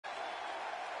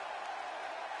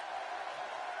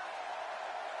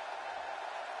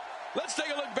Let's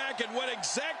take a look back at what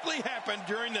exactly happened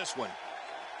during this one.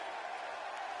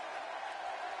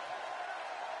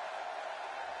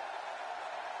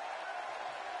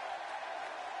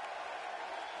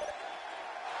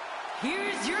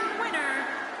 Here's your winner,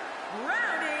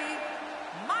 Rowdy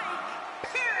Mike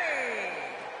Perry.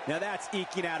 Now that's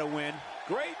eking out a win.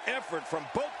 Great effort from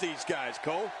both these guys,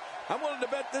 Cole. I'm willing to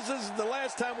bet this is the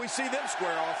last time we see them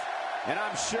square off. And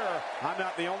I'm sure I'm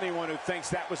not the only one who thinks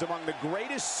that was among the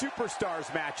greatest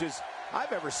superstars matches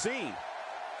I've ever seen.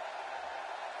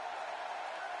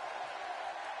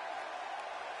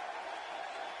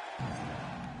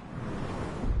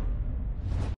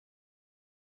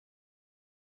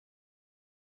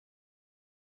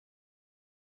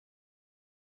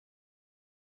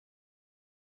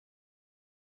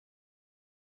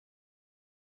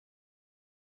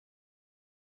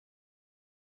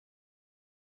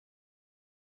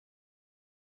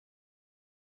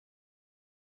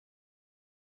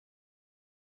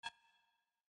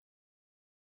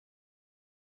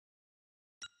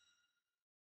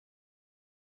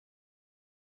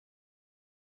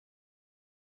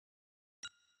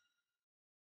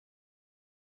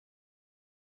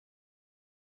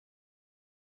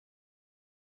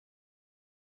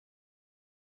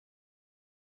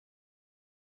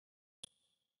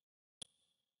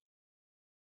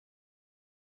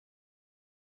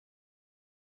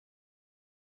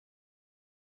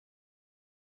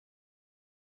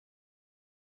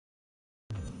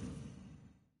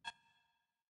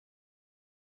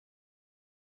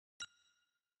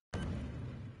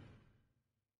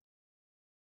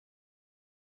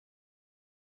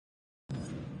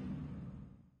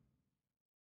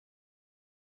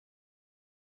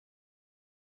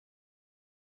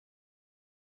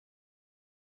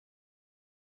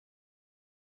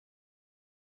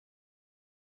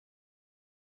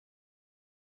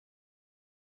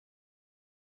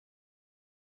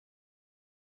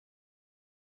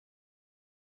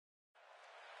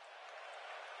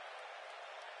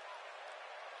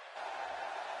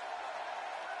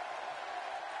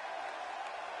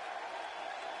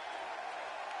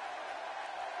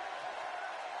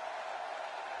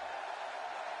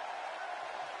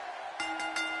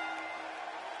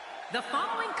 The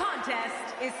following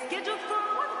contest is scheduled for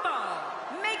one fall,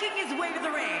 making his way to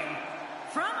the ring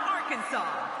from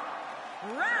Arkansas,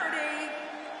 Rowdy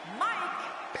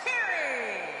Mike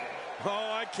Perry.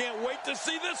 Oh, I can't wait to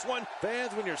see this one.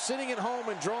 Fans, when you're sitting at home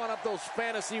and drawing up those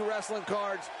fantasy wrestling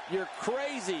cards, you're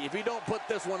crazy if you don't put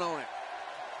this one on it.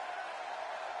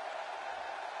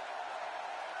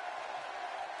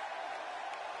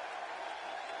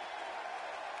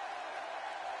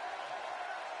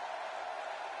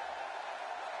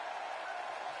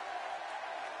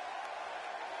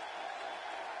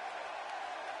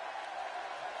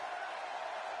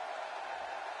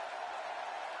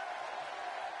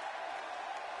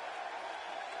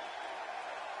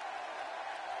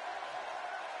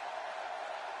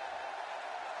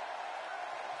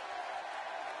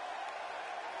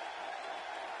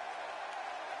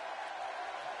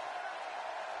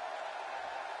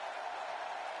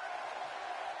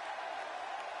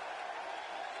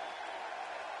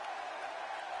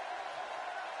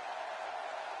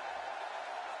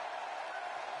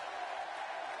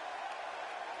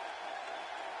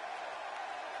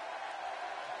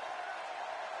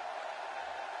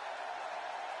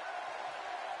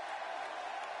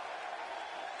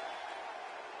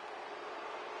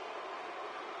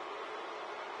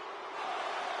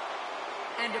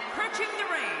 And approaching the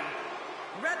ring,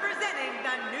 representing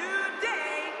the New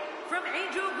Day from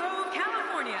Angel Grove,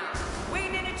 California,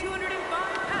 weighing in at 205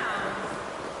 pounds,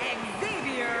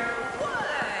 Xavier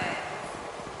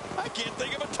Woods. I can't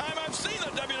think of a time I've seen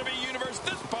the WWE Universe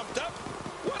this pumped up.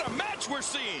 What a match we're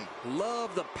seeing.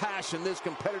 Love the passion this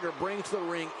competitor brings to the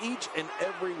ring each and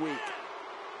every week.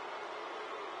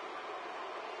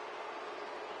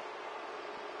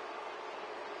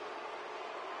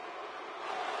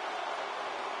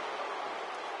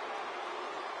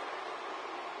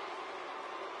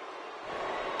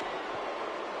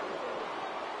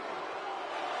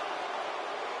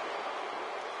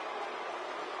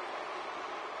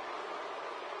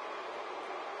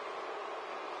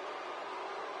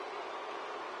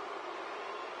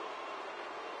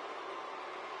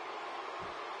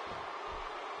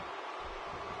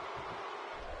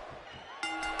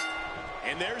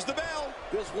 And there's the bell.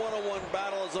 This one-on-one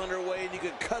battle is underway, and you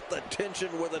can cut the tension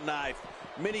with a knife.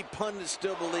 Many pundits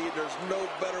still believe there's no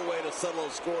better way to settle a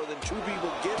score than two people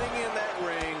getting in that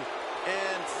ring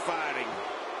and fighting.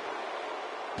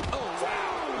 Oh,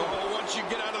 wow. Oh, once you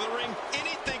get out of the ring,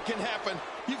 anything can happen.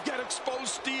 You've got exposed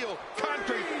steel,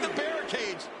 concrete, the barrier.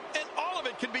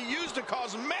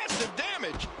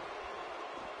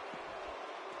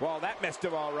 Well, that messed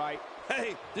him all right.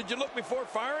 Hey, did you look before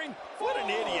firing? What an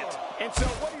idiot. And so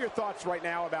what are your thoughts right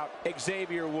now about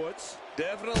Xavier Woods?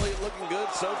 Definitely looking good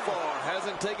so far.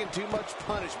 Hasn't taken too much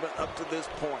punishment up to this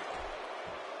point.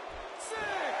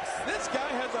 This guy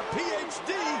has a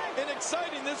PhD in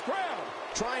exciting this crowd.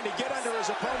 Trying to get under his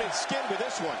opponent's skin with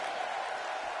this one.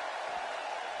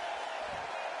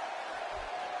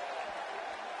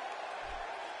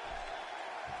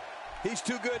 He's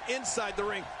too good inside the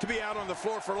ring to be out on the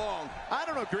floor for long. I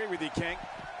don't agree with you, King.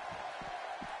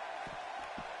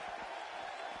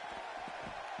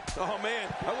 Oh,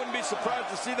 man, I wouldn't be surprised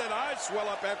to see that eye swell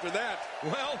up after that.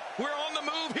 Well, we're on the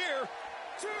move here.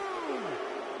 2,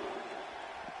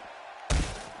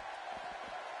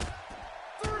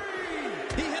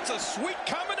 3. He hits a sweet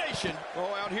combination.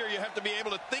 Oh, out here you have to be able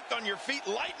to think on your feet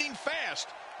lightning fast.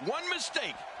 One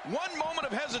mistake, one moment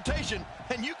of hesitation,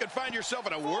 and you could find yourself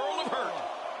in a world of hurt.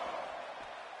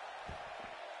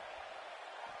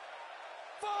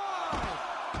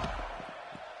 5.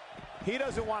 He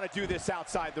doesn't want to do this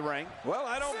outside the ring. Well,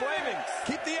 I don't blame him.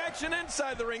 Keep the action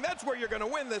inside the ring. That's where you're going to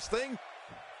win this thing.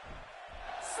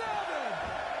 7.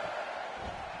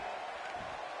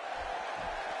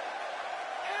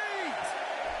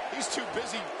 8. He's too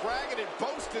busy bragging and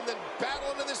boasting than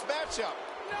battling in this matchup.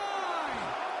 9.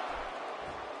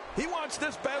 He wants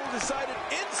this battle decided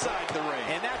inside the ring.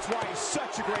 And that's why he's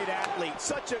such a great athlete,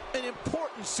 such an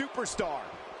important superstar.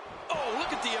 Oh,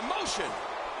 look at the emotion.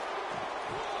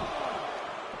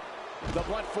 The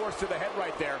blunt force to the head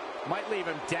right there might leave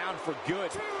him down for good.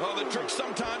 Well, the trick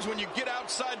sometimes when you get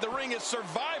outside the ring is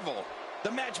survival.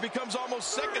 The match becomes almost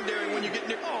secondary when you get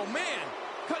near. Oh, man,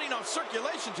 cutting off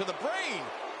circulation to the brain.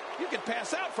 You could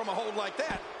pass out from a hold like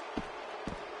that.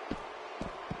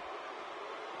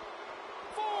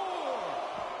 4.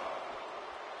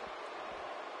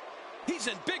 He's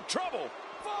in big trouble.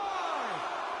 5.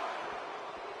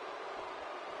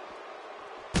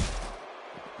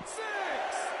 6.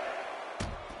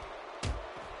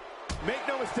 Make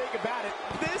no mistake about it,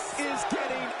 this is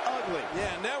getting ugly.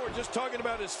 Yeah, now we're just talking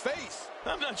about his face.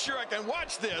 I'm not sure I can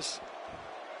watch this.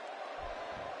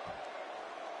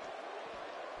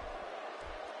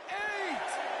 8.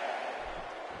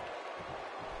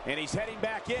 And he's heading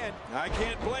back in. I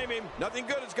can't blame him. Nothing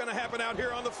good is going to happen out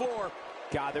here on the floor.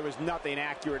 God, there was nothing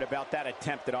accurate about that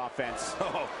attempt at offense.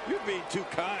 Oh, you're being too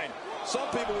kind. Some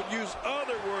people would use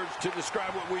other words to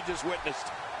describe what we just witnessed.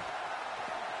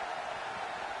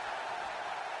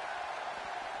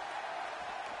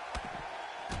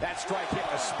 That strike hit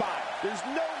the spot. There's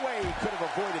no way he could have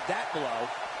avoided that blow.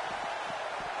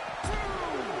 2.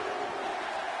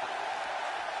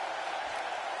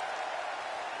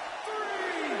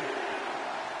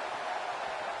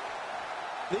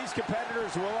 3. These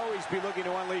competitors will always be looking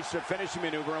to unleash their finishing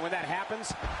maneuver, and when that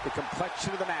happens, the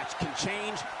complexion of the match can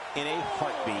change in a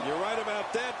heartbeat. You're right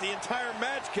about that. The entire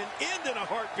match can end in a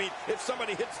heartbeat if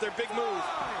somebody hits their big move.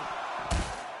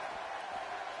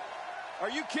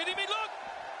 Are you kidding me? Look!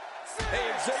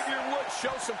 Hey, Xavier Woods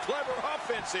shows some clever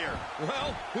offense here.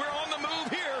 Well, we're on the move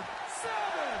here. 7.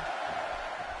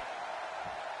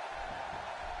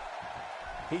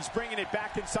 He's bringing it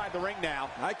back inside the ring now.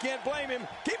 I can't blame him.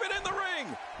 Keep it in the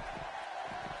ring.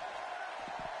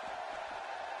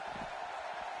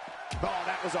 Oh,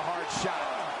 that was a hard shot.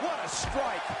 What a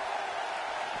strike.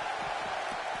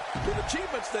 With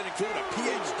achievements that include a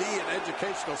PhD in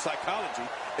educational psychology,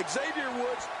 Xavier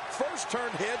Woods first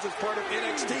turned heads as part of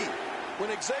NXT.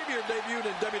 When Xavier debuted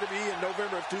in WWE in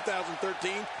November of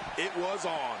 2013, it was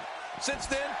on. Since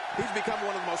then, he's become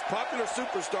one of the most popular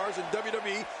superstars in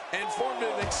WWE and formed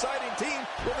an exciting team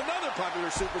with another popular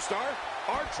superstar,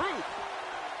 R-Truth.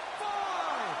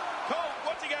 5. Cole,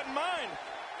 what's he got in mind?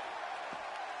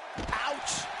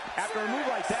 Ouch! After a move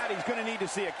like that, he's going to need to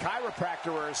see a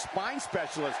chiropractor or a spine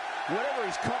specialist, whatever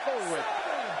he's comfortable with.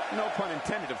 No pun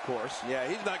intended, of course. Yeah,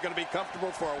 he's not going to be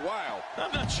comfortable for a while.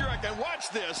 I'm not sure I can watch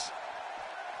this.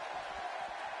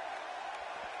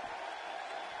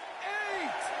 8.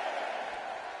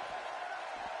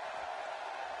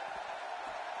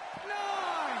 9.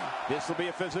 This will be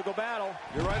a physical battle.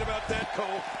 You're right about that,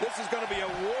 Cole. This is going to be a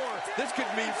war. This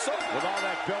could be so... With all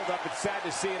that build-up, it's sad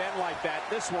to see it end like that.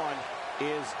 This one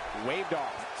is waved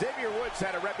off. Xavier Woods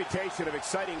had a reputation of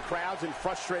exciting crowds and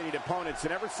frustrating opponents,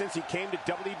 and ever since he came to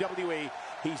WWE,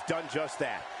 he's done just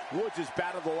that. Woods has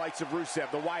battled the likes of Rusev,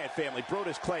 the Wyatt family,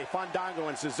 Brodus Clay, Fandango,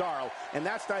 and Cesaro, and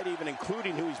that's not even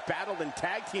including who he's battled in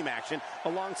tag team action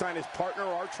alongside his partner,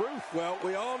 R-Truth. Well,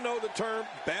 we all know the term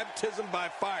baptism by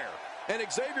fire, and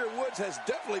Xavier Woods has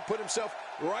definitely put himself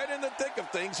right in the thick of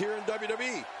things here in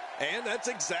WWE. And that's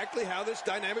exactly how this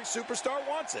dynamic superstar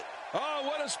wants it. Oh,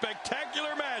 what a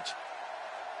spectacular match.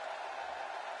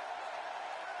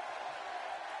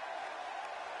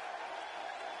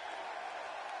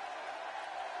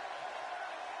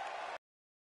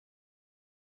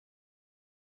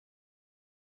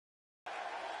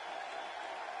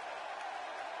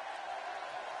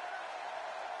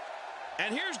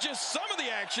 And here's just some of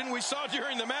the action we saw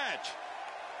during the match.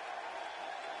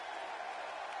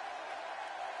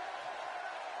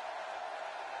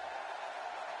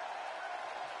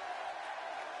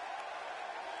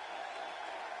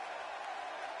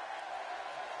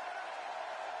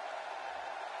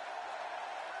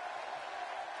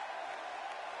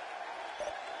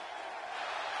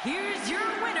 Here's your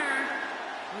winner,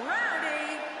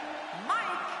 Rowdy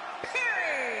Mike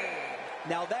Perry.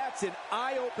 Now that's an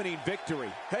eye-opening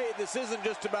victory. Hey, this isn't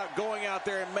just about going out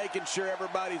there and making sure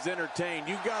everybody's entertained.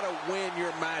 You've got to win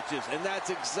your matches, and that's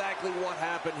exactly what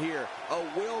happened here.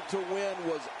 A will to win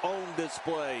was on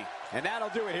display. And that'll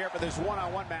do it here for this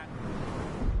one-on-one match.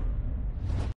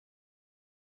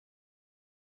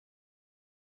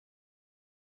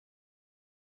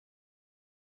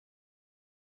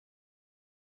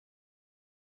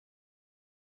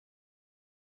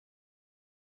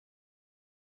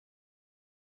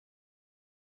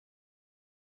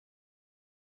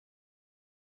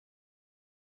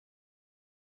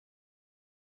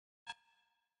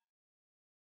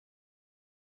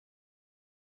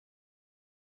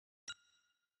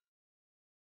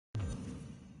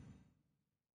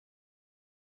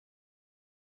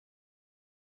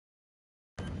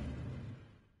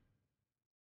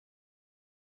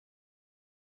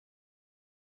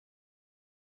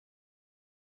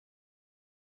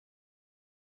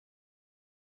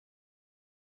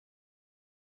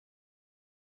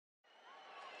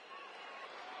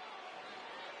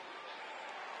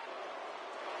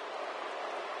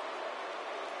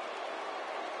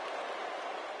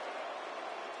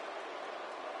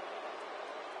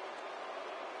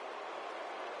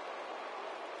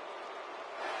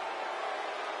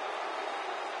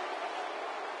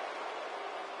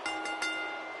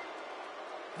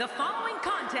 The following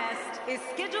contest is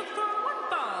scheduled for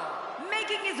one fall,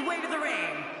 making his way to the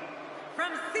ring.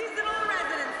 From seasonal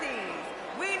residencies,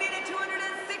 weighing in at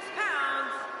 206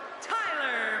 pounds,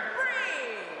 Tyler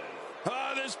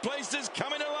Breeze. This place is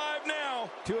coming alive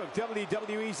now. Two of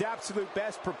WWE's absolute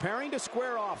best preparing to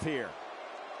square off here.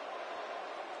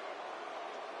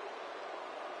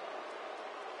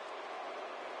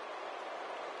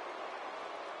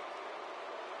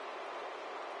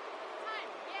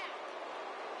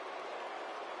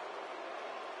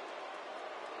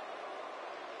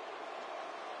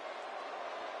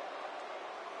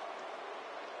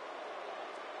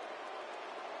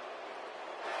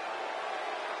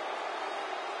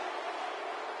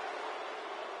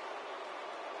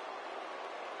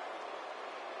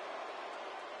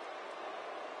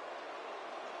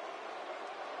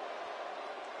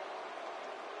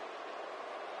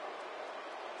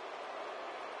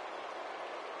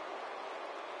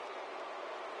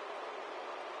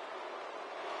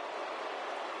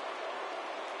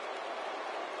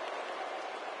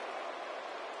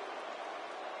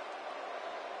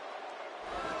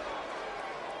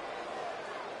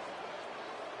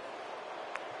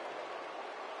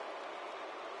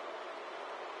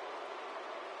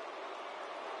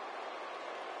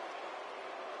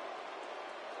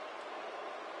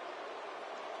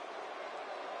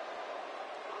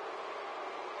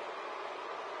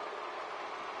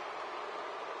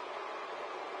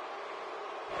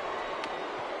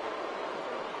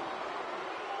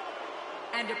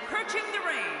 And approaching the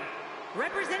ring,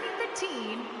 representing the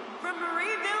team from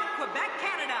Marieville, Quebec,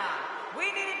 Canada,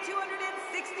 weighing in at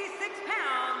 266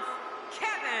 pounds,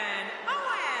 Kevin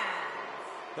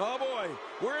Owens. Oh boy,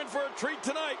 we're in for a treat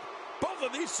tonight. Both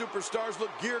of these superstars look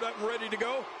geared up and ready to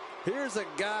go. Here's a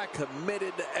guy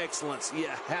committed to excellence. You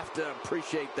have to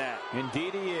appreciate that.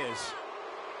 Indeed he is.